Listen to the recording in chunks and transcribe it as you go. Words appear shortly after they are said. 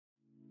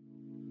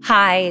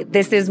Hi,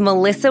 this is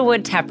Melissa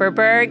Wood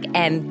Tepperberg,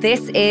 and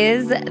this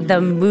is the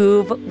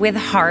Move with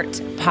Heart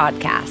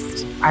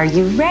podcast. Are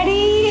you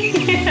ready?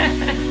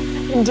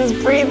 Just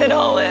breathe it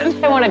all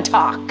in. I want to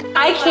talk.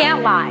 I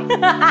can't lie.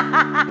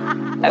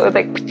 I was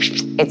like,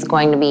 it's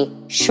going to be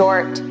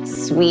short,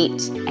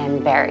 sweet,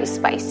 and very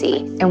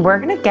spicy. And we're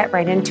going to get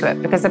right into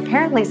it because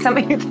apparently some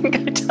of you think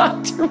I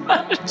talk too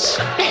much.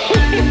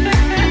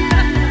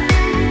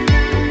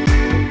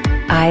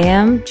 I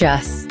am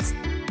just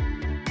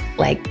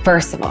like,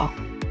 first of all,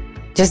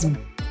 just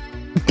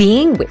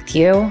being with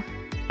you,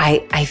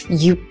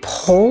 you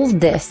pull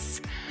this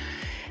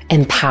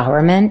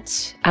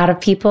empowerment out of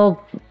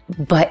people,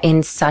 but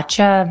in such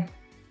a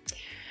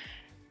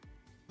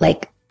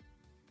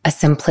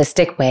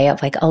simplistic way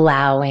of like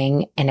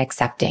allowing and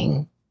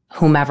accepting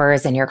whomever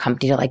is in your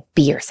company to like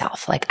be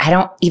yourself. Like, I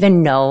don't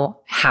even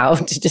know how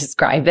to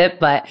describe it,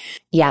 but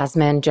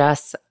Yasmine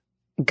just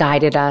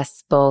guided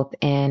us both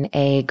in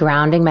a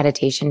grounding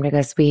meditation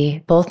because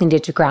we both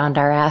needed to ground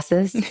our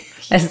asses,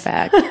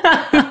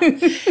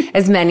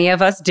 as many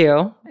of us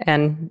do.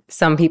 And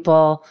some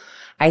people,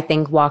 I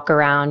think, walk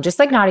around just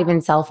like not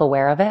even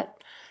self-aware of it.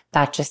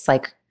 That's just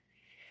like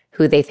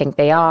who they think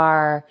they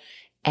are.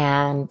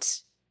 And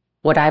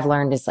what I've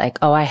learned is like,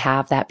 oh, I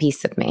have that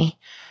piece of me.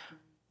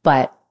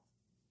 But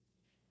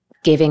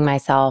giving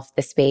myself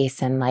the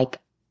space and like,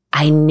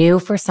 I knew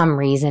for some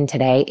reason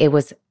today it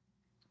was,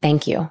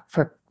 thank you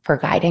for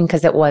guiding,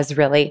 because it was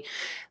really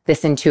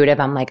this intuitive.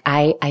 I'm like,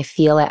 I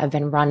feel it. I've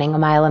been running a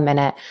mile a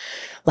minute.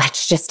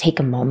 Let's just take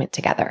a moment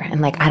together.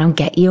 And like, I don't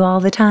get you all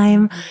the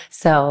time.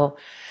 So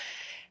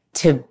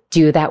to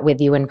do that with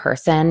you in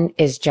person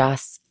is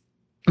just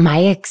my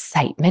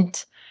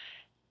excitement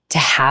to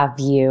have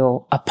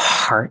you a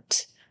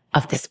part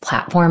of this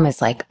platform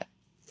is like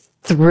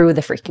through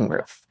the freaking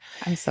roof.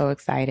 I'm so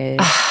excited.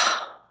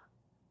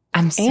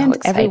 I'm so and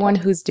excited. Everyone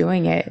who's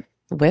doing it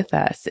with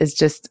us is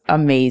just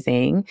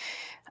amazing.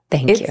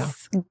 Thank you.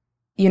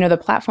 You know, the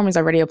platform is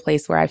already a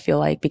place where I feel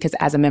like, because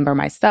as a member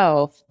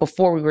myself,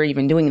 before we were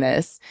even doing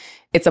this,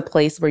 it's a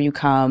place where you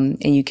come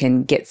and you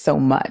can get so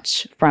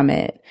much from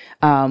it.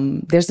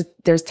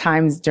 There's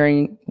times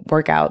during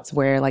workouts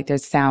where like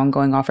there's sound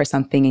going off or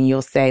something and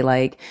you'll say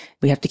like,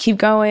 we have to keep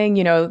going,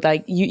 you know,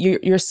 like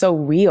you're so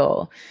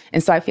real.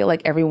 And so I feel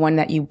like everyone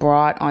that you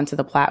brought onto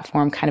the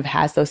platform kind of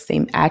has those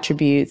same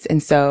attributes.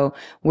 And so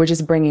we're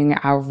just bringing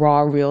our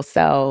raw, real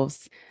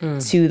selves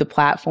to the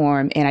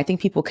platform. And I think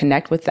people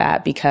connect with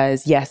that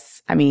because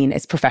yes, I mean,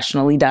 it's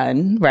professionally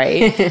done,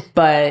 right?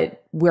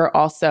 But we're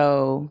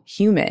also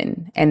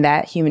human. And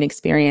that human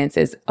experience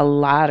is a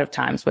lot of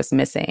times what's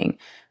missing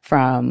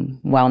from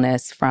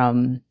wellness,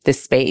 from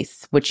this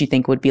space, which you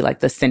think would be like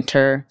the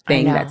center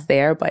thing that's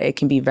there, but it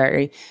can be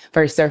very,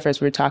 very surface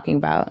we're talking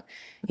about.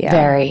 Yeah.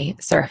 Very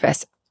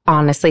surface.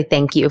 Honestly,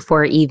 thank you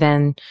for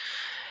even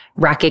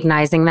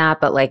recognizing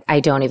that. But like, I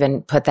don't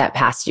even put that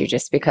past you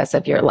just because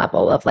of your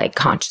level of like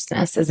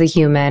consciousness as a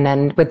human.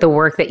 And with the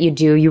work that you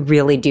do, you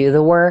really do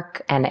the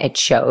work and it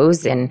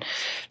shows in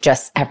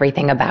just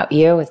everything about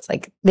you. It's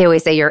like, they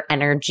always say your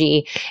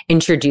energy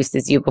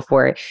introduces you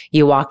before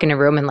you walk in a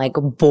room, and like,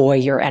 boy,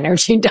 your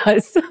energy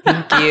does.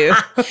 Thank you.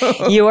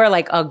 You are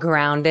like a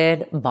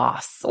grounded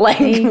boss. Like,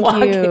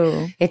 Thank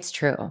you. It's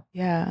true.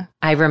 Yeah.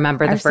 I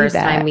remember the first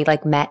time we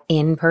like met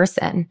in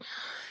person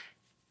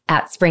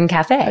at Spring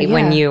Cafe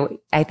when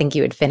I think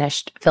you had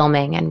finished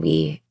filming and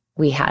we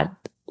had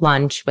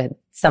lunch with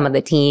some of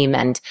the team,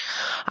 and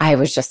I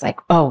was just like,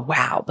 oh,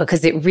 wow,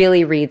 because it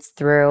really reads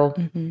through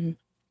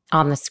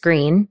on the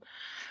screen,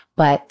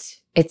 but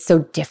it's so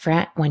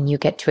different when you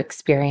get to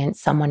experience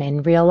someone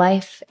in real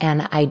life.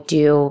 And I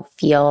do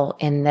feel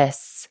in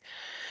this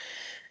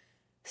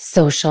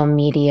social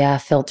media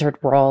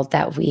filtered world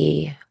that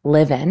we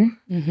live in,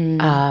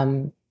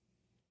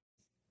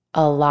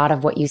 a lot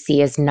of what you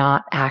see is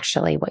not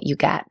actually what you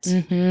get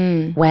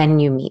when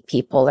you meet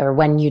people or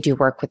when you do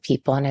work with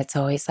people. And it's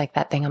always like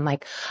that thing. I'm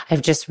like,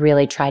 I've just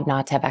really tried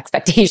not to have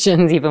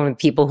expectations, even with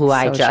people who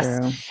I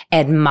just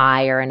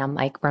admire. And I'm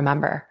like,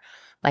 remember,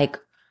 like,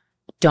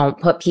 don't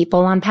put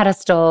people on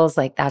pedestals.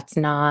 Like, that's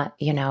not,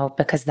 you know,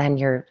 because then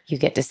you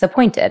get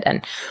disappointed.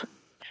 And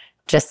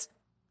just,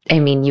 I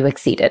mean, you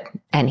exceeded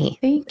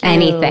anything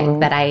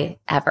that I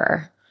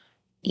ever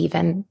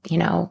even, you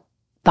know,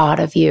 thought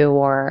of you,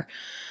 or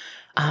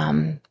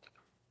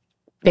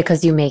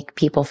because you make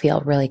people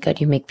feel really good.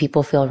 You make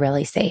people feel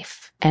really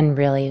safe and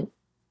really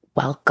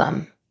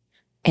welcome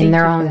in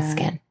their own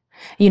skin.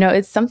 You know,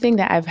 it's something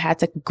that I've had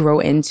to grow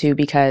into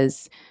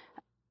because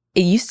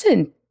it used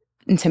to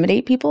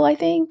intimidate people, I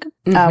think,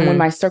 when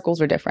my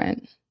circles were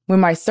different. When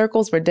my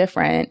circles were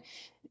different,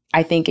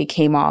 I think it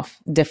came off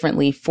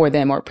differently for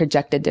them or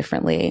projected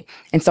differently.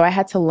 And so I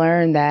had to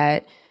learn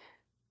that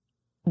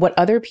what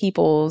other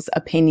people's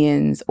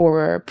opinions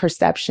or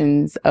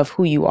perceptions of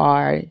who you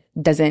are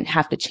doesn't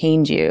have to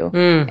change you.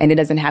 And it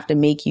doesn't have to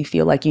make you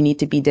feel like you need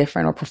to be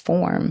different or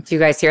perform. Do you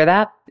guys hear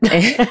that?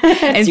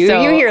 And Do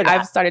so you hear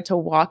that? I've started to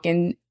walk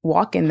in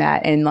walk in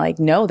that and like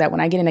know that when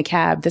I get in a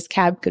cab, this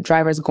cab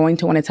driver is going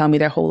to want to tell me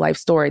their whole life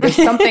story. There's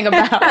something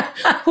about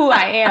who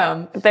I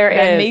am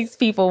that makes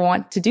people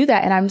want to do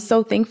that. And I'm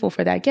so thankful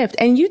for that gift.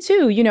 And you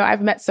too, you know,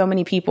 I've met so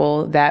many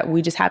people that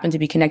we just happen to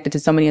be connected to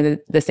so many of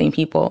the same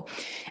people.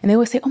 And they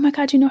always say, oh my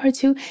God, you know her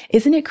too?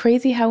 Isn't it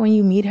crazy how when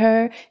you meet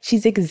her,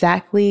 she's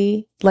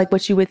exactly like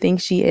what you would think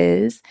she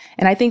is?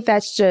 And I think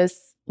that's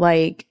just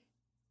like,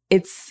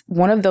 it's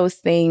one of those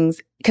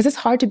things because it's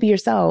hard to be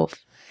yourself.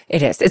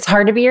 It is. It's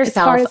hard to be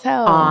yourself hard as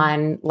hell.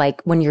 On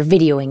like when you're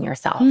videoing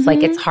yourself.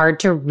 Like it's hard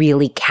to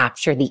really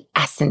capture the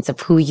essence of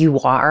who you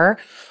are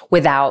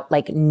without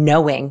like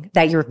knowing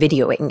that you're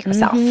videoing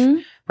yourself,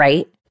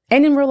 right?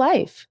 And in real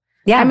life.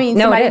 Yeah. I mean,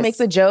 somebody makes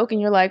a joke and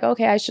you're like,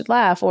 okay, I should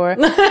laugh, or, you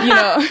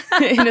know,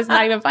 and it's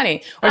not even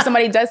funny. Or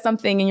somebody does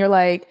something and you're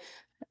like,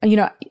 you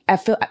know, I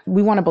feel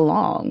we want to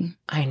belong.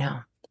 I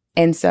know.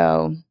 And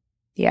so,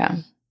 yeah.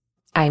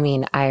 I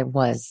mean, I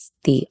was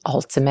the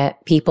ultimate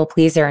people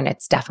pleaser, and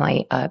it's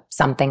definitely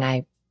something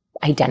I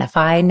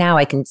identify now.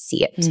 I can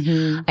see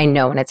it. I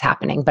know when it's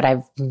happening, but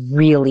I've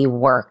really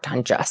worked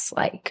on just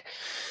like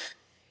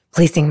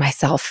placing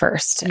myself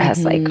first,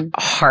 as like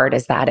hard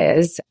as that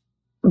is.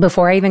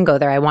 Before I even go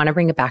there, I want to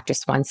bring it back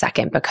just 1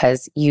 second,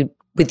 because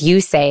with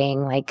you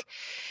saying like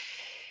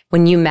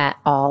when you met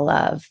all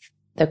of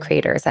the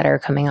creators that are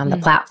coming on the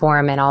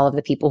platform and all of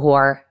the people who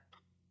are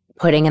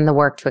putting in the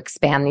work to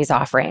expand these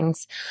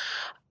offerings,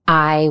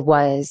 I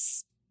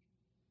was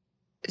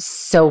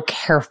so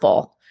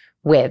careful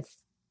with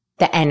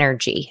the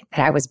energy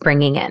that I was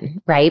bringing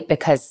in, right?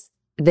 Because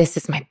this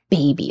is my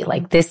baby.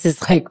 Like this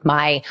is like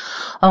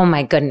oh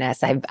my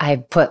goodness,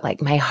 I've put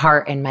like my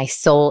heart and my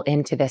soul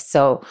into this.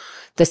 So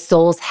the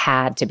souls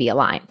had to be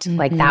aligned.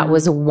 Like that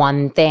was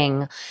one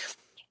thing.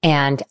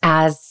 And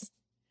as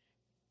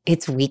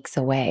it's weeks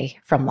away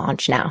from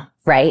launch now,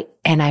 right?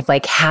 And I've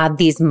like had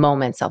these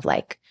moments of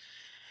like,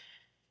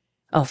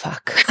 oh,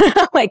 fuck.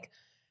 Like,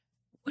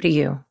 what are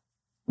you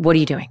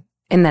doing?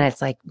 And then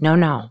it's like,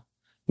 no.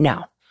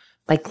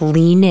 Like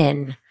lean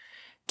in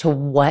to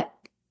what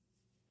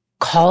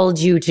called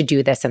you to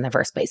do this in the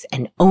first place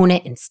and own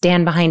it and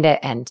stand behind it.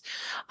 And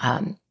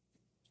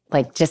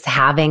like just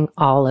having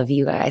all of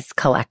you guys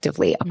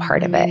collectively a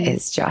part of it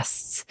is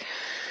just,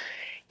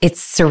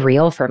 it's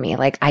surreal for me.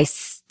 Like I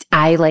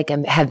like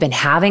have been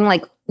having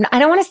like, I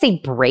don't want to say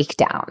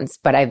breakdowns,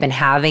 but I've been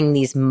having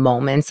these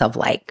moments of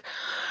like,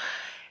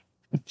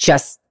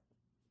 just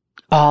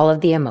all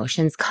of the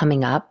emotions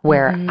coming up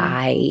where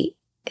I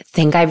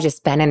think I've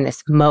just been in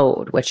this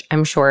mode, which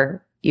I'm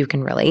sure you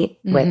can relate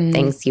with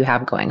things you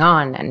have going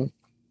on and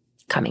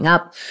coming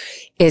up,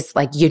 is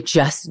like, you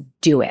just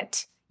do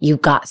it. You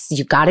got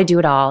to do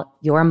it all.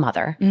 You're a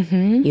mother.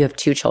 You have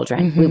 2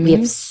 children. We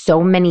have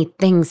so many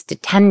things to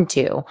tend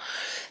to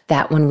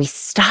that when we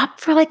stop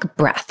for like a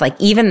breath, like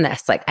even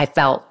this, like I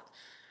felt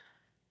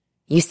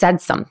you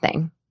said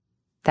something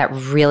that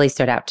really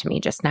stood out to me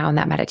just now in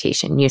that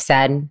meditation. You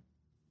said,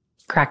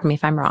 correct me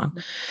if I'm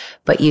wrong,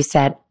 but you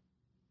said,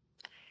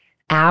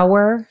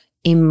 our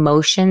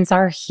emotions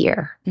are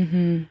here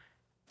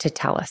to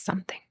tell us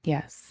something.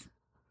 Yes.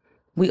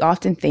 We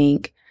often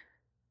think,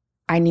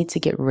 I need to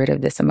get rid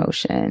of this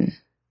emotion.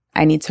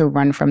 I need to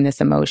run from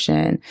this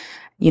emotion.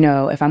 You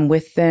know, if I'm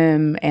with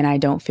them and I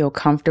don't feel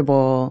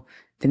comfortable,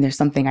 then there's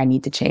something I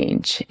need to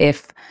change.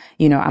 If,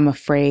 you know, I'm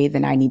afraid,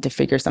 then I need to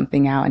figure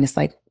something out. And it's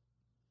like,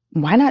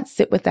 why not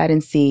sit with that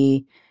and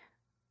see,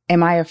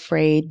 am I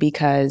afraid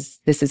because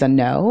this is a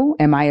no?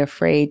 Am I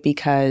afraid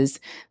because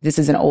this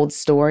is an old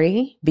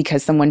story?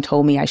 Because someone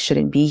told me I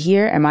shouldn't be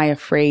here? Am I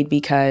afraid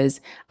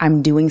because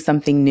I'm doing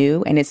something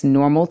new and it's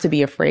normal to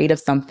be afraid of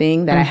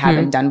something that I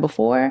haven't done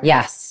before?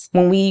 Yes.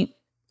 When we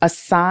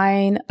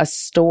assign a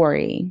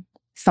story,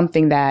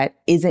 something that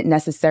isn't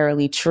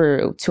necessarily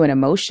true, to an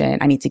emotion,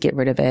 I need to get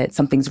rid of it,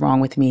 something's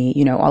wrong with me,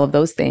 you know, all of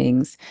those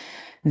things,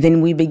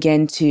 then we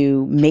begin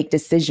to make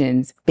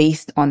decisions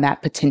based on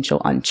that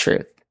potential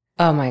untruth.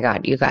 Oh my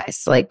God, you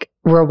guys, like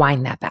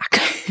rewind that back.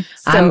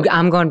 So,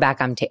 I'm going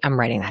back. I'm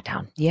writing that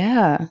down.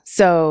 Yeah.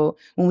 So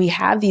when we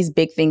have these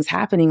big things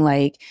happening,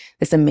 like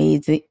this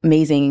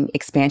amazing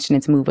expansion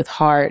into Move with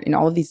Heart and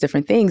all of these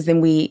different things, then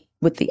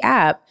with the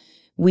app,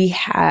 we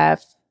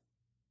have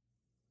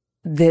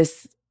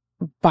this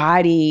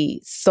body,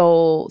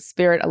 soul,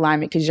 spirit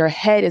alignment, because your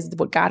head is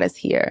what got us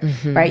here,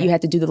 right? You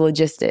had to do the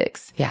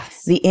logistics.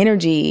 Yes. The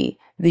energy,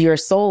 your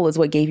soul is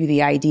what gave you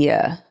the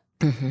idea.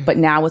 But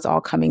now it's all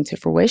coming to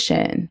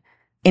fruition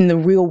in the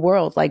real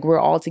world. Like we're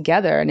all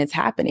together and it's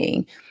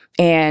happening.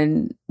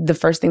 And the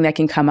first thing that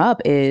can come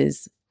up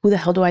is, who the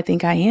hell do I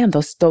think I am?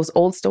 Those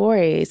old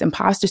stories,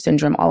 imposter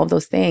syndrome, all of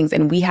those things.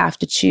 And we have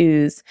to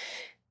choose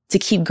to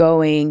keep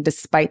going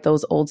despite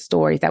those old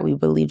stories that we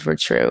believed were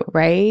true,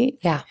 right?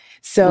 Yeah.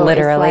 So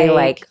literally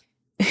like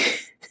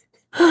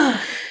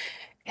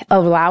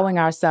allowing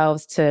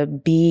ourselves to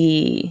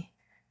be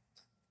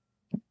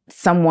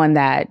someone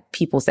that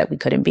people said we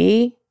couldn't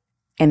be,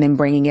 and then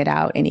bringing it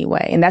out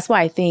anyway. And that's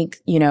why I think,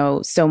 you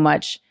know, so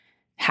much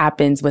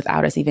happens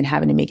without us even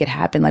having to make it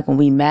happen. Like when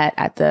we met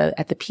at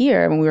the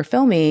pier, when we were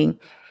filming,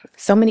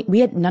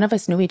 none of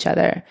us knew each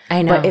other.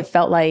 I know. But it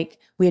felt like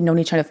we had known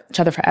each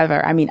other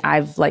forever. I mean,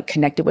 I've like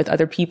connected with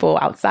other people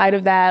outside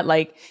of that.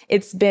 Like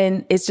it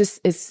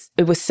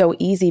was so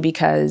easy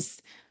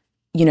because,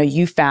 you know,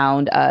 you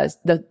found us,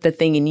 the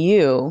thing in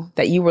you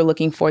that you were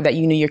looking for, that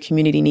you knew your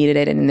community needed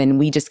it. And then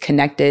we just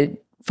connected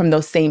from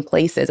those same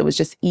places. It was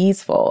just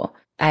easeful.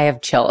 I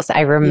have chills.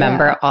 I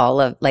remember all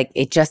of, like,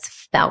 it just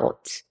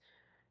felt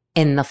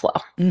in the flow.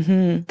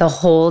 The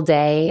whole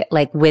day,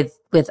 like with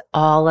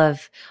all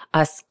of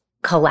us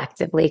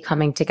collectively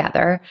coming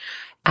together,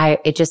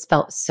 it just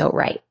felt so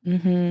right.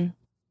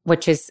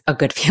 Which is a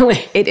good feeling.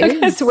 It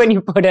is when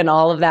you put in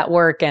all of that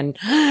work and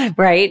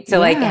right to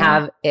like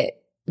have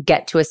it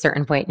get to a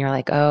certain point and you're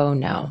like, oh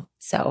no.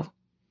 So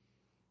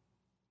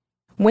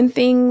when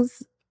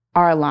things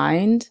are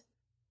aligned,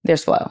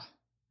 there's flow.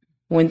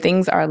 When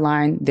things are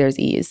aligned, there's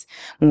ease.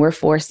 When we're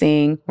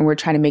forcing, when we're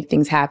trying to make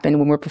things happen,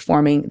 when we're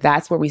performing,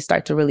 that's where we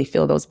start to really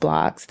feel those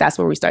blocks. That's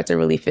where we start to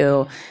really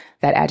feel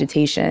that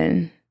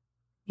agitation.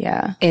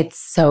 Yeah. It's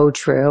so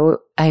true.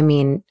 I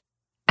mean,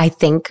 I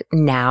think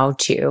now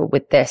too,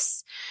 with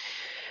this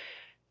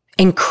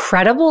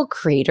incredible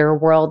creator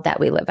world that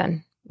we live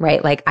in,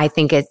 right? Like, I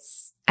think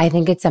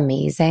it's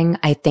amazing.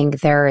 I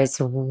think there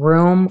is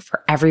room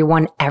for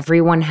everyone.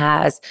 Everyone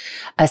has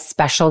a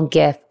special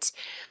gift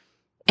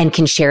and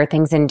can share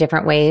things in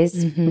different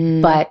ways.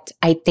 But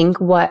I think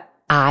what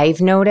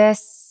I've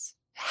noticed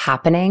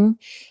happening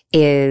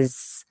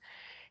is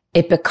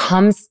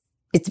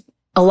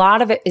a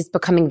lot of it is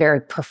becoming very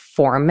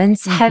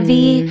performance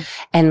heavy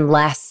and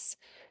less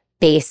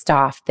based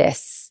off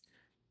this,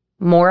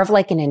 more of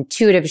like an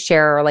intuitive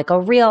share or like a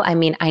real, I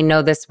mean, I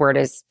know this word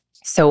is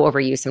so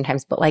overused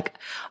sometimes, but like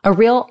a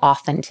real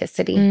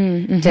authenticity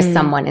to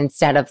someone,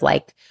 instead of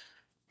like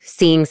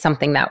seeing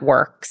something that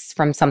works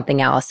from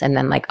something else and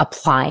then like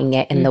applying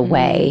it in the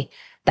way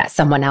that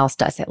someone else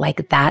does it.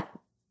 Like that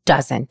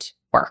doesn't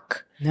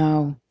work.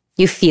 No.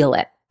 You feel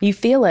it. You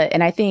feel it.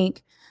 And I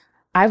think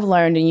I've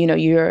learned, and you know,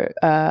 you're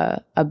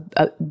a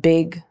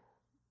big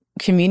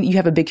community, you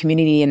have a big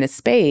community in this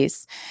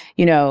space,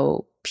 you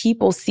know,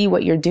 people see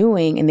what you're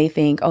doing and they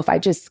think, oh, if I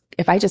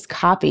just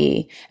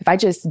copy, if I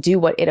just do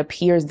what it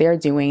appears they're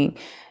doing,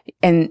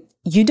 and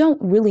you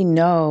don't really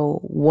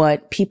know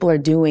what people are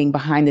doing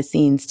behind the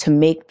scenes to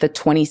make the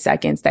 20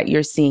 seconds that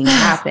you're seeing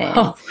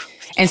happen.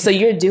 And so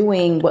you're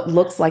doing what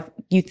looks like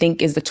you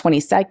think is the 20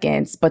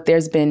 seconds, but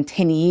there's been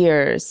 10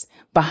 years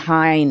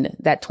behind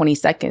that 20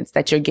 seconds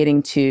that you're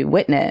getting to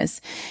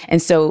witness.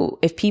 And so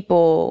if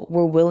people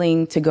were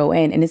willing to go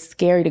in, and it's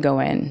scary to go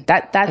in,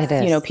 that's,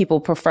 you know,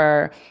 people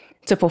prefer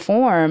to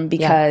perform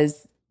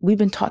because we've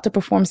been taught to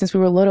perform since we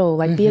were little,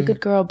 like be a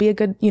good girl, be a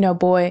good, you know,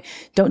 boy,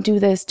 don't do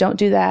this, don't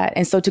do that.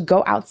 And so to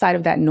go outside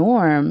of that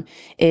norm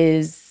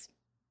is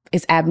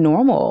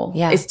abnormal.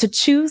 Yeah. It's to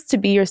choose to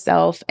be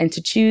yourself and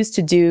to choose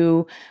to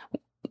do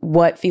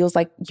what feels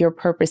like your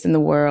purpose in the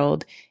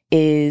world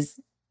is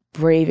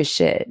brave as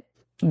shit.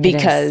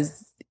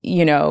 Because,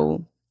 you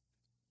know,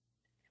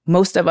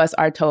 most of us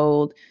are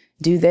told,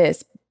 do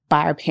this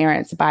by our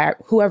parents, by our,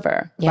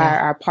 whoever, by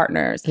our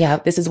partners.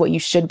 This is what you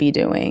should be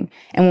doing.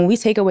 And when we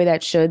take away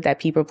that should, that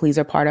people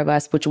pleaser part of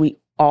us, which we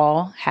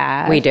all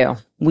have. We do.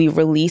 We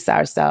release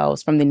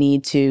ourselves from the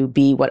need to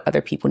be what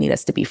other people need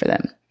us to be for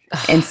them.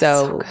 And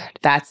so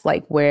that's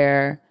like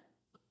where,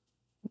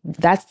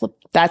 that's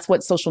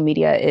what social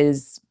media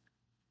is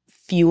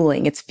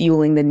fueling. It's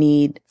fueling the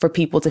need for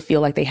people to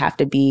feel like they have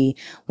to be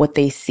what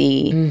they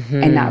see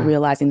and not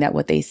realizing that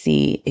what they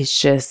see is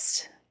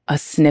just a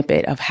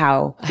snippet of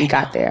how we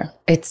got there.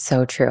 It's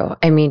so true.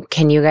 I mean,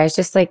 can you guys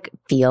just like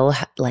feel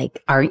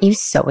like, aren't you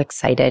so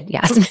excited?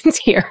 Yasmine's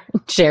here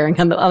sharing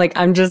on the, like,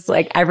 I'm just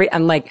like,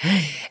 I'm like,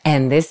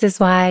 and this is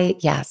why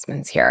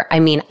Yasmine's here. I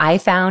mean, I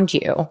found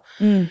you.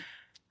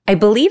 I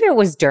believe it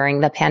was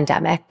during the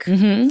pandemic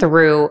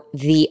through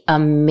the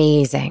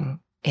amazing,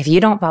 if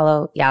you don't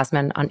follow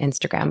Yasmine on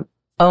Instagram,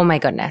 oh my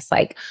goodness,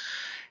 like,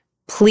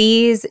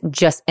 please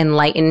just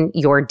enlighten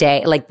your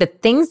day. Like the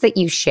things that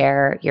you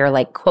share, your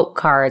like quote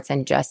cards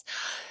and just,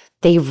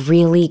 they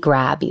really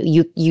grab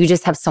you. You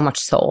just have so much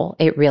soul.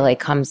 It really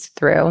comes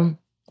through.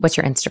 What's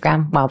your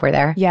Instagram while we're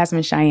there?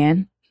 Yasmine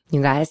Cheyenne.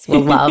 You guys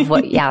will love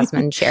what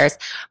Yasmine shares.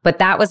 But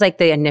that was like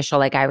the initial,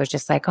 like I was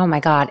just like, oh my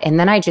God. And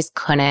then I just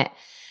couldn't,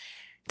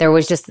 there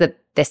was just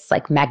this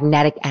like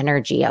magnetic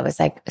energy. I was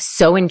like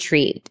so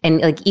intrigued. And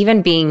like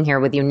even being here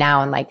with you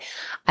now, and like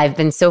I've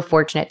been so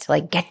fortunate to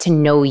like get to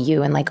know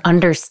you and like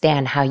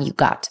understand how you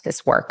got to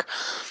this work.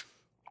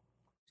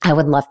 I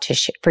would love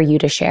to for you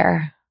to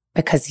share,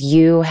 because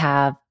you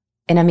have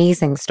an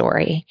amazing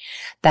story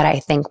that I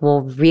think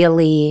will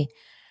really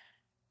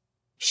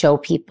show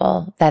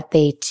people that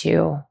they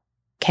too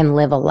can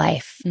live a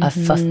life of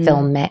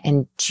fulfillment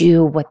and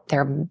do what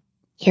they're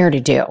here to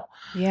do.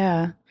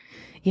 Yeah.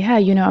 Yeah,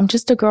 you know, I'm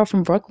just a girl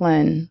from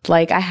Brooklyn.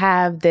 Like I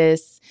have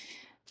this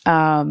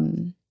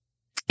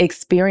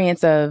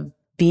experience of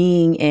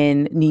being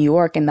in New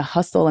York and the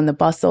hustle and the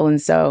bustle. And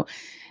so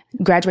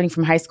graduating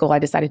from high school, I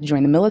decided to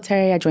join the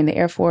military. I joined the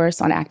Air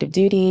Force on active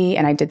duty,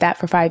 and I did that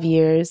for 5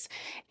 years.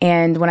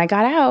 And when I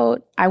got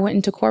out, I went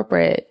into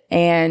corporate,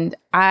 and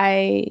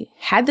I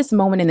had this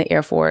moment in the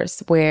Air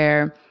Force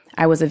where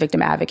I was a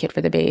victim advocate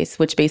for the base,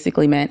 which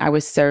basically meant I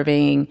was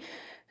serving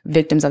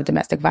victims of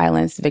domestic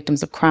violence,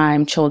 victims of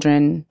crime,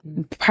 children,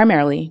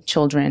 primarily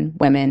children,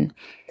 women.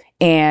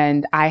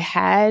 And I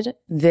had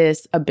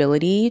this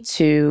ability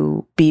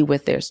to be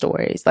with their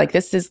stories. Like,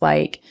 this is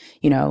like,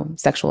 you know,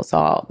 sexual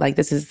assault. Like,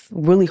 this is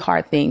really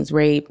hard things,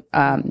 rape,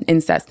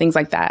 incest, things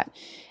like that.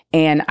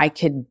 And I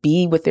could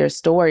be with their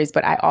stories,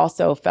 but I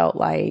also felt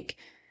like,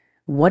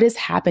 what is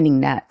happening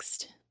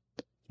next?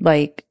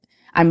 Like,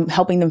 I'm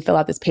helping them fill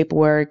out this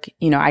paperwork.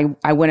 You know,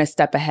 I went a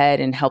step ahead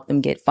and helped them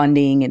get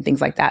funding and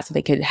things like that so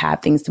they could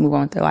have things to move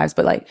on with their lives.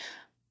 But like,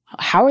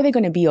 how are they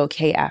going to be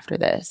okay after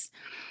this?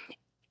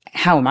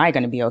 How am I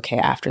going to be okay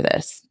after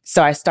this?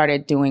 So I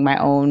started doing my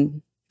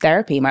own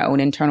therapy, my own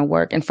internal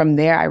work. And from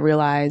there, I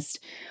realized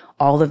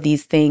all of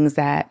these things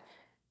that,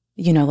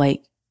 you know,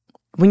 like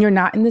when you're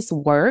not in this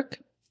work,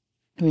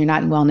 when you're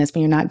not in wellness,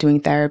 when you're not doing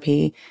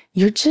therapy,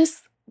 you're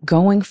just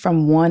going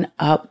from one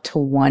up to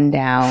one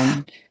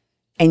down.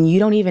 And you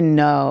don't even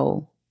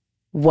know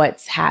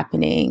what's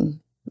happening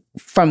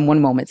from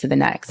one moment to the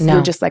next. No.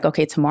 You're just like,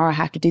 okay, tomorrow I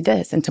have to do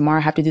this and tomorrow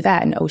I have to do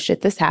that. And oh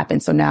shit, this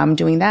happened. So now I'm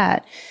doing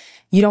that.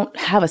 You don't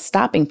have a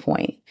stopping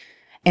point.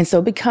 And so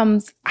it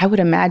becomes, I would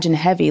imagine,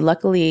 heavy.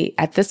 Luckily,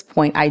 at this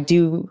point,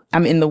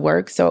 I'm in the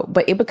work. So,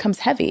 but it becomes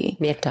heavy.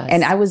 It does.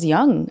 And I was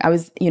young. I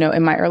was, you know,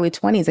 in my early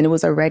 20s, and it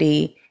was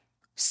already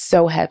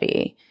so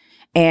heavy.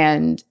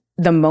 And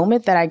the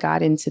moment that I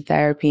got into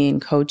therapy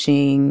and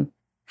coaching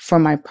for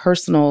my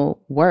personal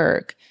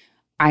work,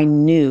 I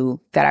knew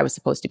that I was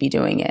supposed to be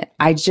doing it.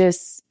 I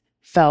just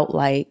felt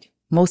like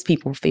most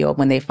people feel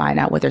when they find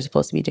out what they're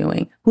supposed to be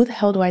doing. Who the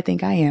hell do I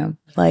think I am?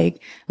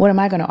 Like, what am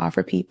I going to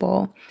offer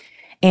people?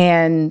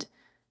 And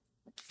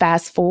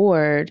fast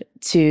forward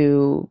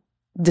to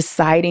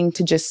deciding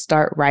to just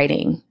start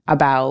writing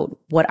about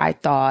what I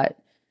thought,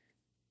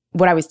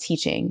 what I was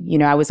teaching. You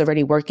know, I was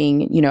already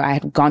working, you know, I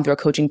had gone through a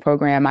coaching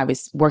program. I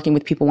was working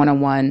with people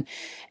one-on-one.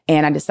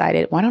 And I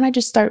decided, why don't I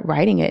just start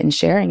writing it and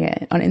sharing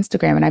it on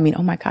Instagram? And I mean,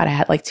 oh my God, I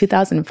had like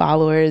 2,000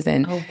 followers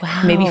and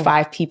maybe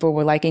 5 people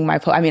were liking my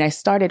post. I mean, I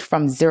started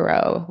from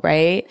 0,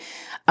 right?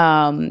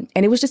 And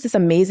it was just this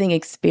amazing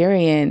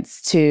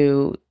experience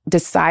to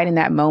decide in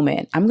that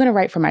moment, I'm going to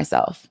write for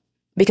myself.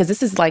 Because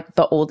this is like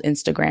the old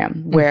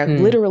Instagram where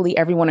literally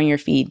everyone on your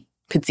feed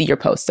could see your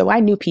post. So I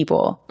knew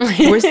people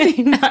were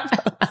seeing my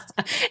post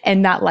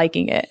and not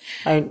liking it.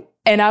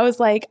 And I was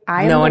like,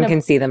 no one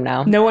can see them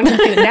now. No one can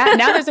see them.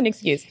 Now there's an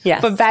excuse.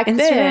 Yes. But back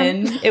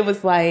then, it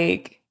was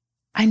like,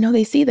 I know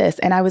they see this.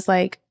 And I was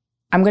like,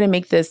 I'm going to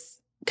make this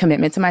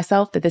commitment to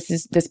myself that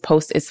this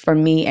post is for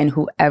me and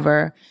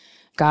whoever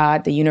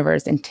God, the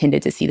universe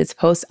intended to see this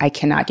post. I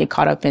cannot get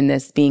caught up in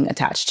this being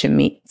attached to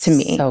me.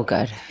 So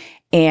good.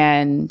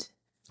 And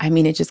I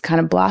mean, it just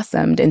kind of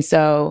blossomed. And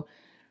so,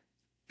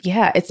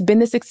 yeah, it's been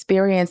this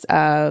experience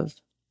of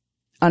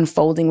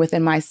unfolding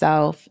within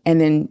myself and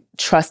then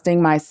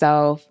trusting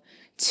myself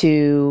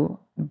to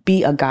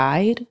be a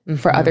guide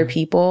for other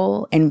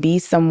people and be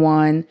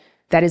someone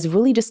that is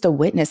really just a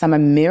witness. I'm a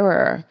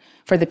mirror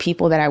for the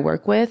people that I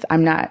work with.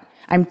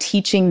 I'm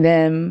teaching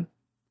them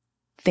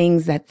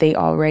things that they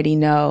already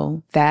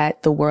know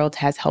that the world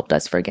has helped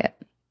us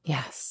forget.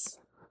 Yes.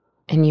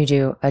 And you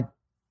do an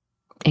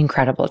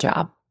incredible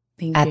job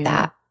Thank at you.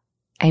 that.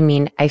 I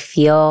mean, I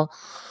feel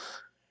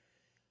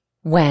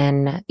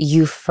when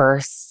you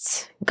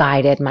first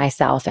guided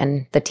myself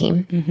and the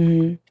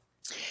team,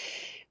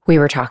 we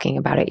were talking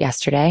about it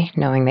yesterday,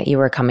 knowing that you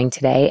were coming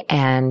today.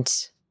 And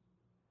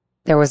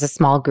there was a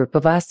small group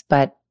of us,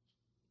 but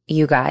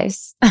you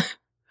guys,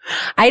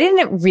 I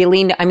didn't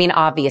really know. I mean,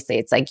 obviously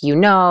it's like, you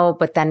know,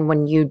 but then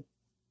when you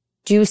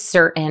do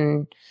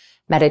certain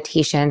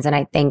meditations, and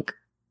I think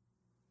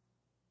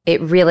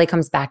it really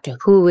comes back to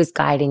who is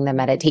guiding the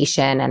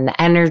meditation and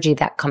the energy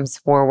that comes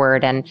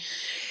forward. And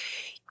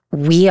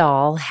we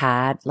all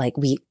had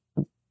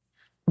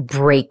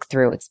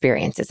breakthrough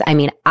experiences. I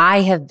mean,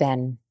 I have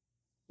been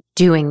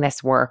doing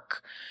this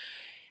work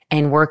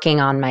and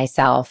working on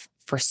myself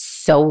for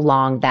so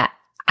long that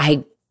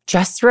I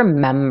just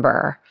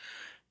remember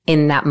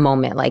in that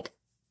moment, like,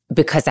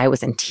 because I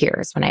was in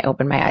tears when I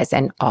opened my eyes,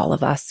 and all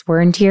of us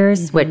were in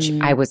tears, which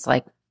I was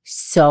like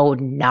so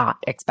not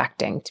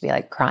expecting to be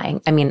like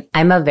crying. I mean,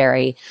 I'm a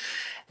very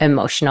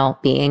emotional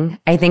being.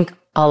 I think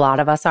a lot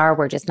of us are.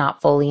 We're just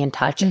not fully in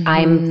touch.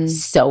 I'm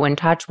so in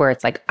touch where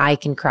it's like I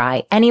can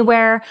cry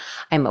anywhere.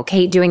 I'm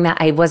okay doing that.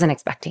 I wasn't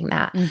expecting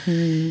that.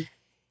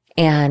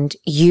 And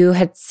you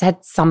had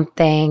said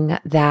something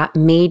that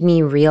made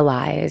me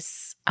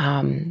realize,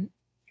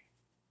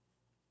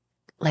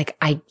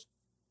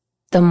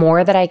 the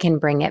more that I can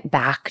bring it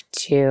back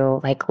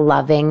to like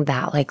loving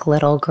that like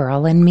little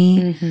girl in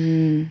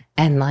me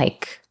and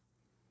like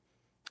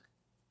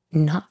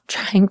not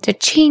trying to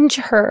change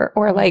her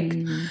or like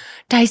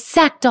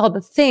dissect all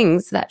the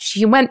things that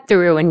she went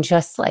through and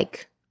just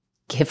like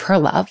give her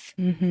love.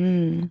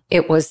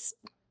 It was,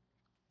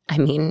 I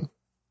mean,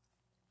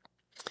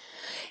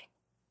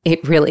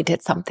 it really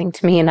did something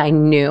to me. And I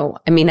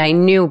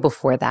knew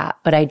before that,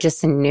 but I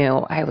just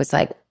knew, I was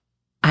like,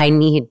 I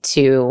need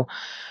to,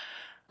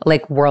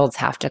 like, worlds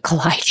have to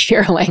collide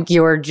here. Like,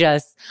 you're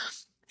just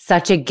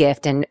such a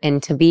gift.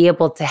 And to be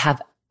able to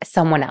have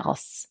someone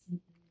else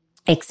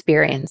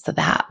experience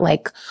that,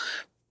 like,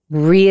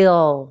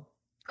 real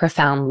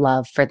profound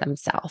love for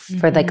themselves,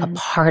 for like a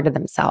part of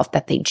themselves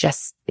that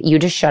you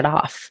just shut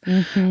off,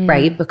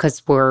 right?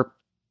 Because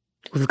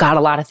we've got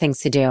a lot of things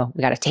to do.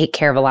 We got to take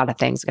care of a lot of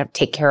things. We got to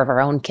take care of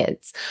our own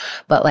kids.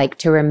 But like,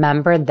 to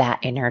remember that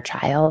inner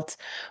child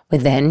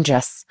within,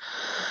 just,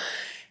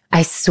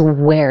 I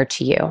swear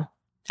to you,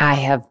 I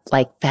have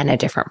like been a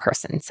different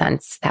person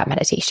since that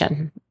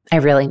meditation. I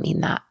really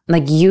mean that.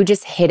 Like, you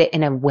just hit it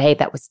in a way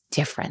that was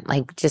different.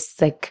 Like, just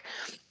like,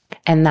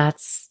 and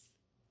that's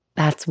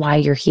why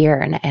you're here.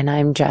 And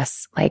I'm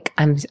just like,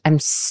 I'm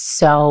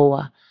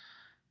so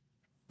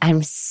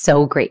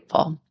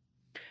grateful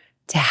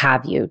to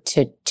have you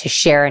to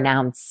share an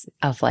ounce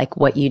of like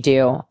what you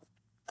do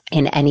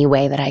in any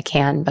way that I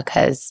can,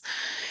 because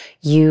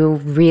you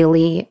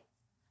really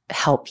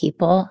help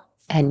people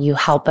and you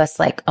help us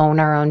like own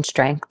our own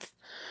strength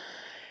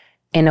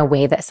in a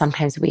way that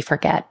sometimes we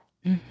forget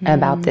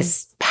about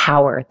this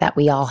power that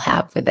we all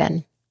have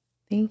within.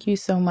 Thank you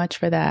so much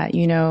for that.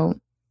 You know,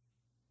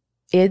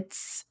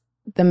 it's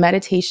the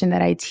meditation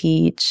that I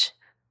teach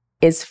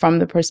is from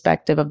the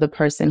perspective of the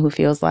person who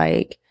feels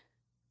like,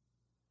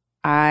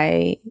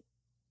 I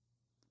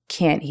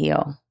can't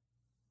heal.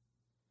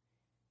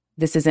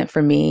 This isn't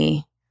for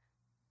me.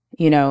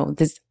 You know,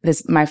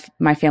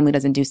 my family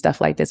doesn't do stuff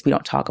like this. We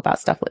don't talk about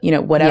stuff, you know,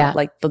 whatever,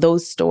 like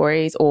those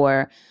stories,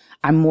 or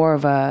I'm more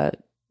of a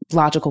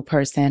logical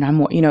person. I'm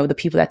more, you know, the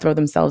people that throw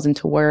themselves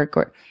into work,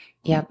 or,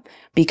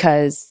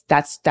 because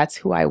that's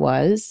who I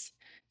was.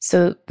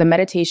 So the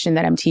meditation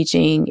that I'm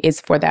teaching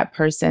is for that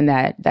person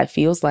that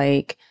feels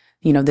like,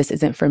 you know, this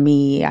isn't for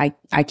me.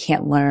 I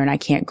can't learn. I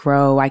can't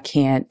grow. I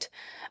can't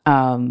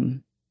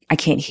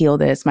heal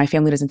this. My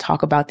family doesn't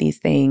talk about these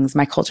things.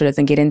 My culture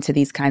doesn't get into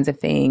these kinds of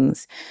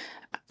things.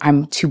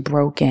 I'm too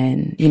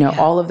broken, you know,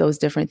 all of those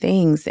different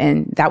things.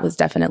 And that was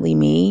definitely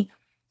me.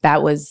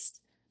 That's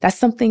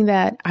something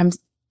that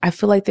I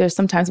feel like there's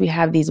sometimes we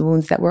have these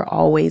wounds that we're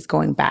always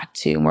going back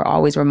to, and we're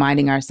always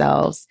reminding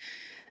ourselves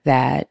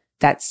that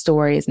that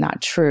story is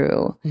not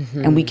true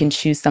and we can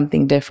choose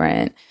something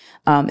different.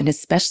 And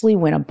especially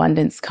when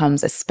abundance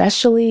comes,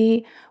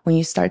 especially when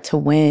you start to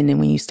win and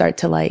when you start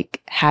to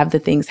like have the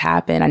things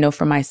happen. I know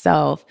for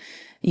myself,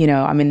 you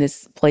know, I'm in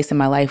this place in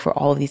my life where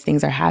all of these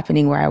things are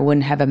happening where I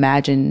wouldn't have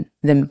imagined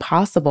them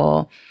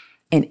possible.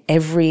 And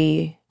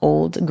every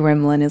old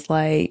gremlin is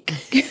like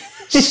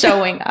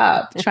showing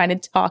up, trying to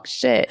talk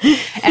shit.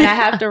 And I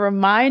have to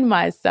remind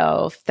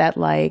myself that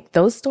like,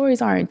 those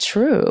stories aren't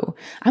true.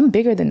 I'm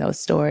bigger than those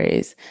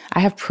stories. I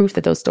have proof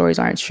that those stories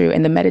aren't true.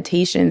 And the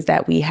meditations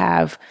that we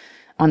have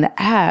on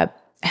the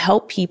app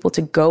help people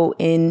to go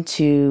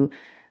into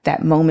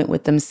that moment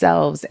with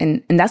themselves.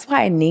 And that's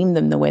why I name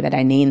them the way that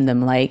I name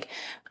them. Like,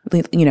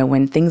 you know,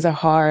 when things are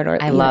hard,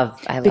 or I love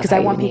because I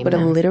want people to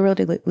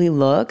literally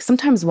look.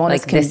 Sometimes wellness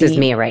like, this is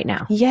me right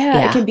now.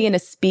 Yeah, it can be in a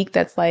speak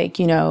that's like,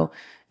 you know,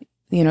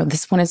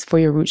 this one is for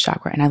your root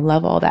chakra. And I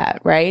love all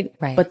that. Right.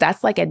 But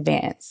that's like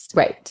advanced.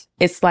 Right.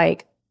 It's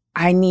like,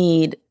 I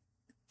need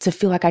to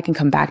feel like I can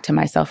come back to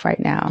myself right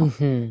now.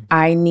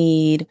 I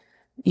need,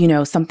 you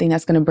know, something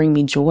that's going to bring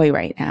me joy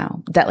right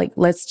now. That like,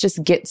 let's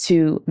just get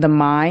to the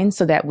mind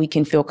so that we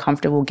can feel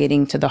comfortable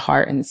getting to the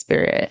heart and the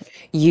spirit.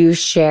 You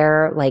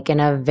share like in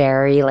a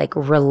very like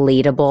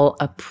relatable,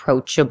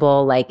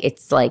 approachable, like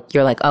it's like,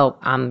 you're like, oh,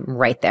 I'm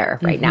right there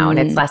right now. And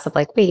it's less of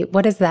like, wait,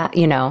 what is that?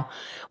 You know,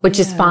 which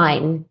is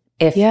fine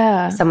if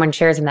someone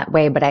shares in that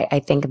way. But I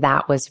think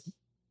that was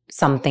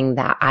something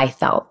that I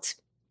felt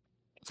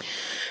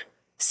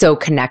so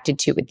connected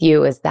to with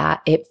you, is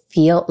that it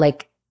feels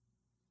like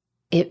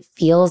you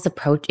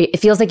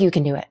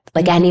can do it.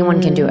 Like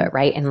anyone can do it,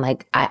 right? And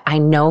like, I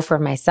know for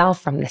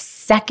myself from the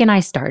second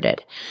I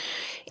started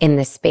in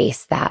this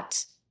space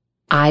that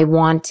I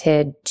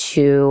wanted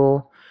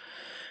to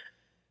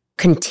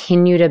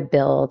continue to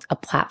build a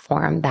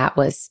platform that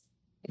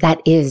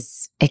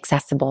is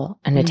accessible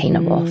and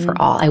attainable for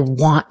all. I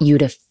want you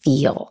to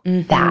feel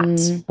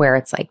that, where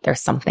it's like,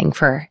 there's something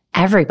for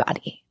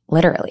everybody.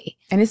 Literally.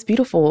 And it's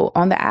beautiful.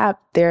 On the app,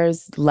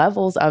 there's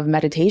levels of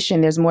meditation.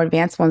 There's more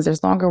advanced ones.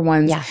 There's longer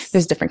ones. Yes.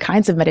 There's different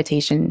kinds of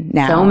meditation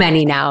now. So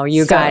many now,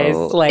 you guys.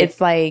 Like,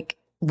 it's like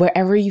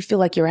wherever you feel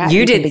like you're at.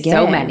 You did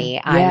so many.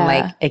 I'm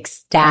like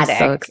ecstatic. I'm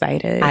so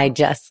excited. I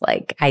just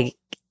like, I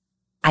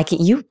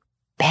can, you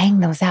bang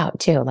those out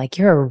too. Like,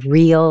 you're a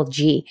real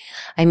G.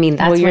 I mean,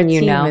 that's when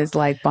you know. Your team is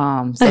like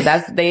bomb. So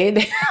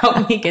they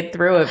help me get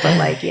through it. But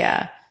like,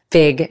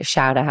 big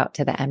shout out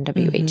to the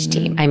MWH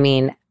team. I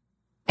mean,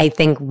 I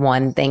think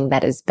one thing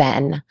that has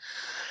been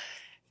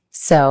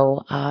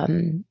so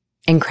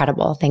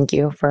incredible, thank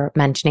you for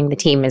mentioning the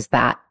team, is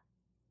that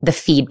the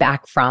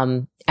feedback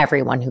from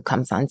everyone who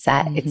comes on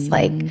set. It's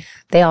like,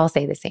 they all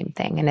say the same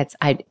thing. And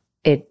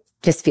it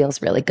just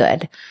feels really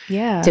good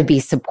to be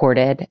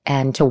supported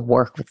and to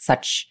work with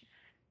such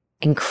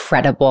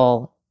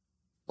incredible,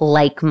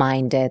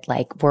 like-minded,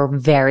 like we're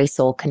very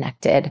soul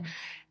connected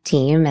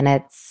team. And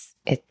it's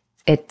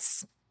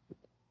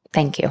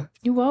thank you.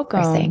 You're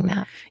welcome for saying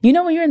that. You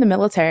know, when you're in the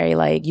military,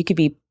 like you could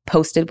be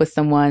posted with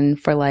someone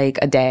for like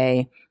a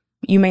day.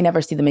 You may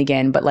never see them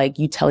again, but like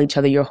you tell each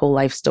other your whole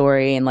life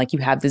story and like you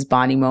have this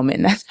bonding moment.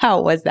 And that's how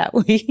it was that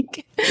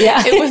week.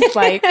 Yeah. It was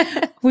like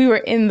we were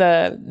in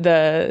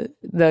the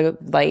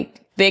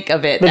like thick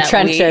of it. The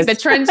trenches. The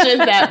trenches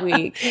that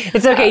week.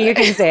 It's okay. You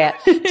can say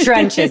it.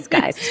 Trenches,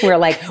 guys. We're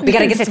like, we got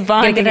to get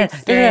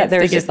this.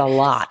 There's just a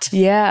lot.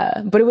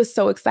 Yeah. But it was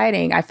so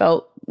exciting. I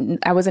felt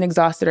I wasn't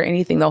exhausted or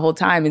anything the whole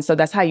time. And so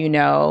that's how you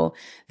know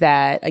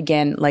that,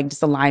 again, like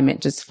just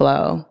alignment, just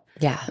flow.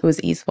 Yeah. It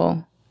was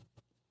easeful.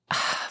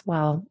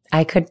 Well,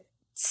 I could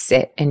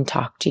sit and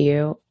talk to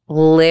you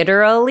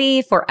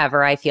literally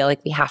forever. I feel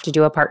like we have to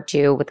do a part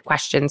 2 with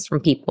questions from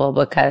people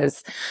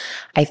because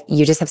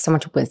you just have so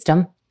much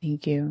wisdom.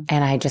 Thank you.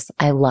 And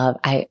I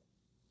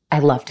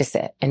love to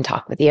sit and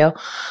talk with you.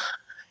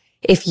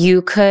 If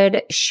you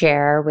could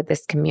share with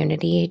this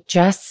community,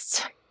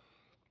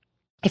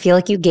 I feel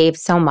like you gave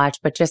so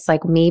much, but just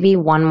like maybe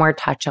one more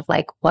touch of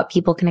like what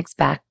people can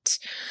expect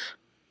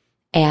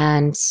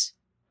and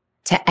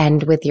to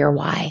end with your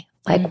why.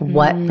 Like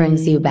what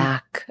brings you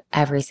back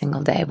every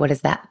single day? What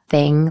is that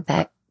thing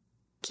that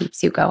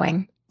keeps you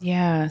going?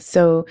 Yeah.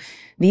 So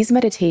these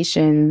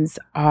meditations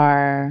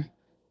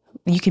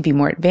you can be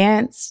more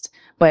advanced,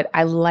 but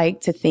I like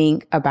to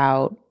think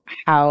about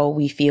how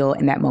we feel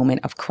in that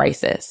moment of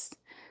crisis.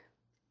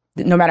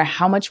 No matter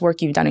how much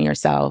work you've done on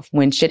yourself,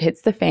 when shit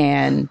hits the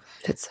fan,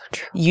 that's so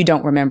true. You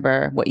don't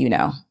remember what you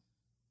know.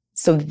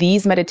 So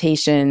these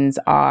meditations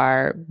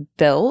are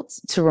built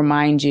to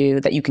remind you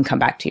that you can come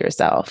back to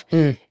yourself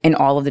in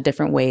all of the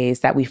different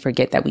ways that we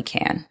forget that we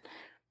can.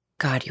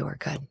 God, you are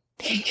good.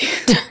 Thank you.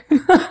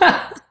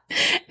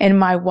 And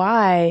my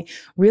why,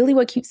 really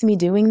what keeps me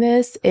doing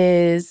this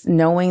is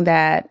knowing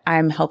that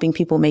I'm helping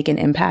people make an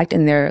impact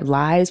in their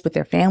lives, with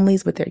their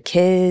families, with their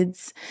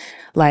kids.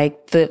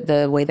 Like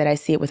the way that I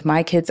see it with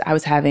my kids, I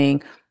was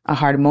having a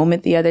hard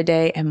moment the other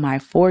day and my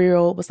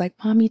 4-year-old was like,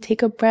 Mommy,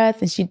 take a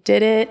breath. And she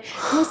did it. And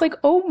I was like,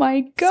 oh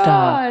my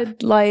God.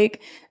 Stop.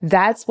 Like,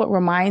 that's what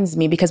reminds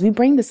me, because we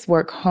bring this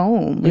work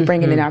home. We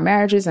bring it in our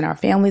marriages and our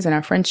families and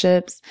our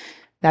friendships.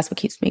 That's what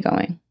keeps me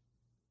going.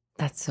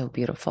 That's so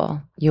beautiful.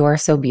 You are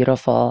so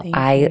beautiful.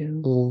 I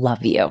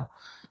love you.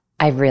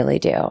 I really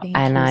do.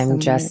 And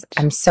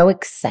I'm so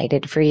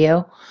excited for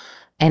you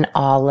and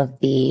all of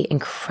the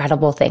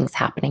incredible things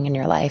happening in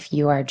your life.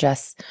 You are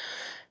just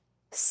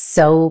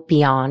so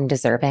beyond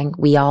deserving.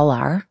 We all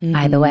are,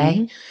 either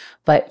way.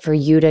 But for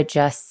you to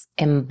just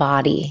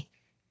embody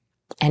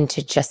and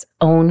to just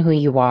own who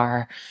you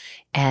are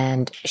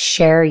and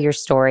share your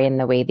story in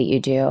the way that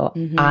you do,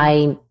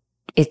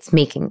 it's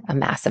making a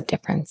massive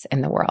difference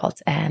in the world.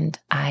 And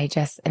I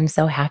just am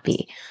so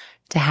happy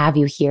to have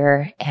you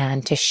here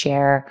and to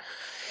share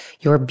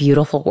your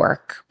beautiful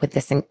work with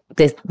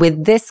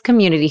this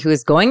community who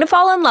is going to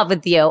fall in love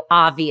with you,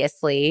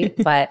 obviously.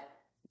 But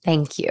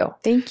thank you.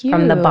 Thank you.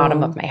 From the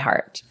bottom of my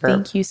heart.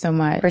 Thank you so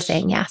much. For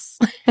saying yes.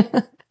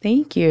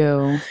 Thank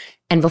you.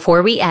 And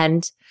before we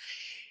end,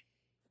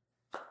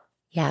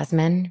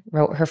 Yasmine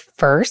wrote her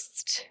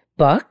first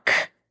book.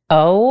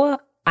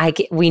 I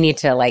need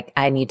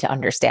to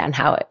understand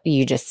how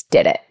you just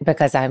did it,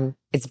 because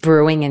it's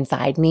brewing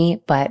inside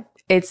me, but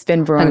it's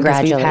been brewing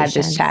because we've had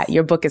this chat.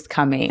 Your book is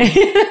coming.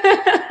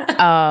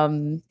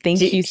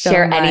 Thank you so much.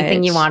 Share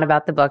anything you want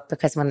about the book,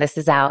 because when this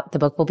is out, the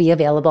book will be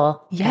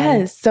available.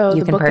 Yes. So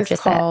the book is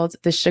called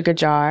The Sugar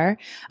Jar.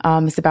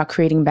 It's about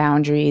creating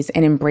boundaries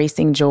and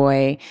embracing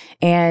joy.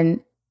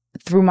 And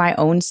through my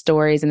own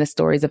stories and the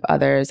stories of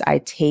others, I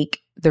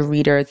take the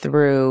reader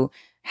through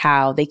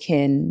how they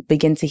can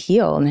begin to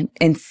heal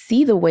and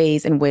see the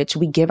ways in which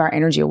we give our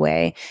energy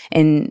away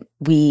and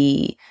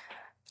we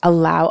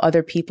allow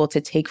other people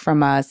to take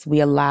from us. We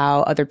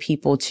allow other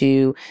people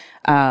to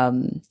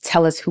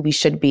tell us who we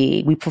should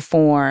be. We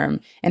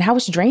perform, and how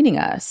it's draining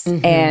us.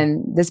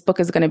 And this book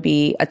is going to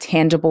be a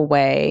tangible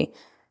way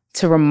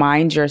to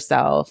remind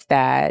yourself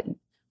that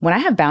when I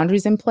have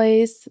boundaries in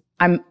place,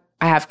 I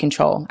have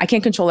control. I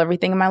can't control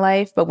everything in my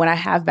life, but when I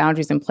have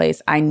boundaries in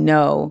place, I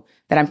know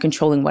that I'm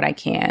controlling what I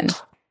can.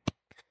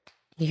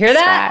 You hear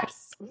that?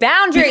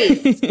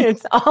 Boundaries.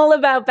 It's all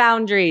about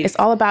boundaries. It's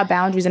all about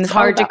boundaries. And it's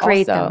hard to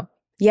create them.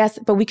 Yes,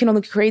 but we can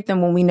only create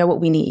them when we know what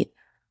we need.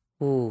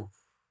 Ooh.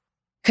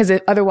 Because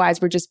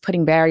otherwise, we're just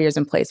putting barriers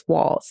in place,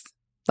 walls.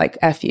 Like,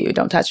 F you,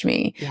 don't touch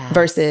me. Yes.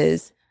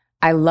 Versus,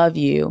 I love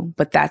you,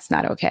 but that's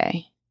not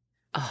okay.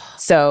 Oh.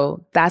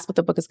 So that's what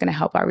the book is going to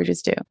help our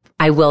readers do.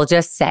 I will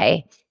just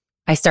say,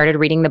 I started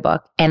reading the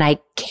book and I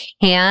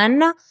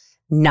can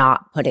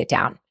not put it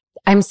down.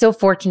 I'm so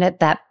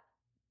fortunate that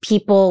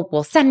people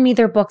will send me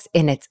their books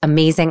and it's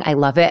amazing. I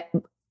love it.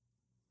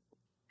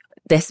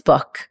 This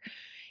book,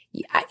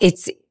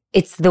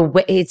 it's the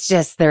way,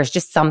 there's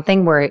just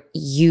something where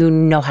you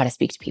know how to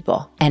speak to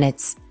people, and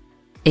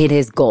it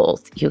is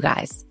gold, you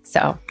guys.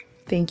 So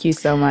thank you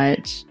so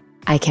much.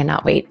 I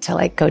cannot wait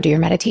to go do your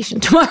meditation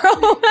tomorrow.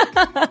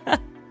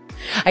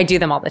 I do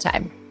them all the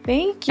time.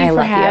 Thank you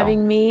for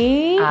having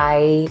me.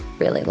 I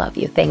really love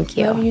you. Thank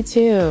you. Love you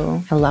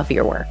too. I love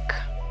your work.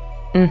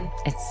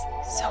 It's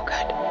so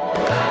good.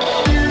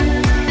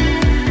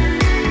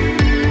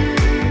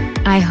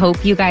 I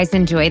hope you guys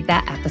enjoyed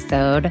that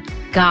episode.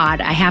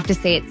 God, I have to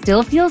say, it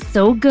still feels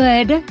so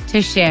good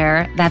to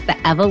share that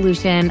the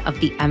evolution of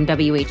the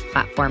MWH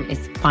platform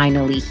is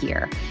finally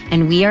here.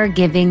 And we are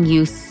giving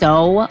you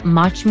so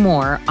much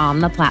more on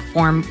the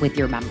platform with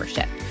your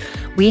membership.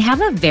 We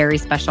have a very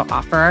special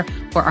offer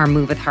for our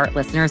Move with Heart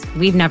listeners.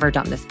 We've never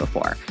done this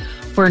before.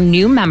 For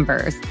new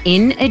members,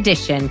 in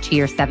addition to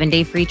your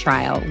 7-day free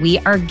trial, we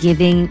are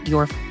giving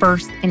your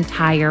first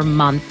entire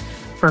month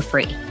for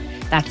free.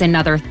 That's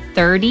another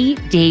 30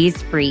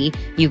 days free,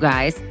 you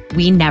guys.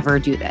 We never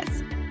do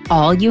this.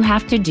 All you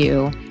have to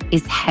do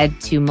is head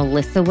to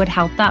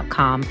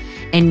melissawoodhealth.com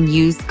and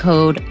use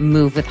code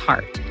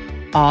MOVEWITHHEART,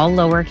 all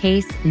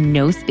lowercase,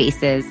 no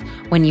spaces,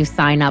 when you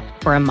sign up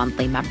for a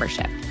monthly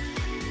membership.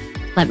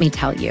 Let me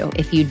tell you,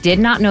 if you did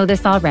not know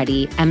this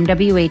already,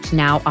 MWH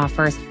now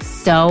offers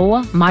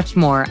so much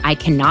more. I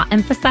cannot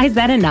emphasize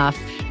that enough,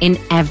 in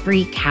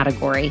every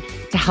category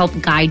to help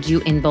guide you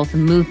in both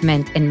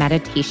movement and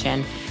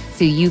meditation,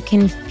 so you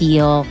can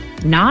feel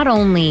not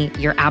only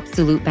your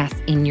absolute best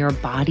in your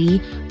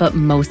body, but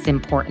most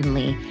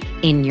importantly,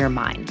 in your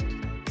mind.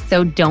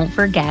 So don't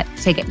forget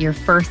to get your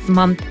first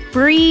month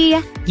free.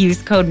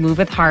 Use code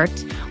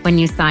MOVEWITHHEART when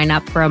you sign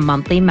up for a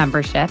monthly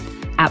membership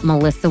at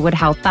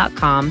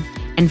melissawoodhealth.com,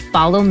 and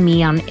follow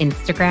me on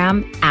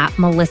Instagram at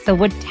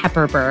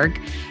melissawoodtepperberg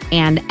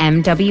and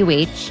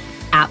MWH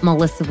at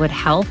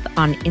melissawoodhealth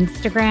on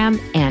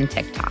Instagram and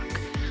TikTok.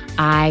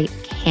 I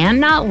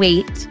cannot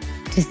wait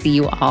to see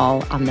you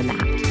all on the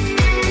mat.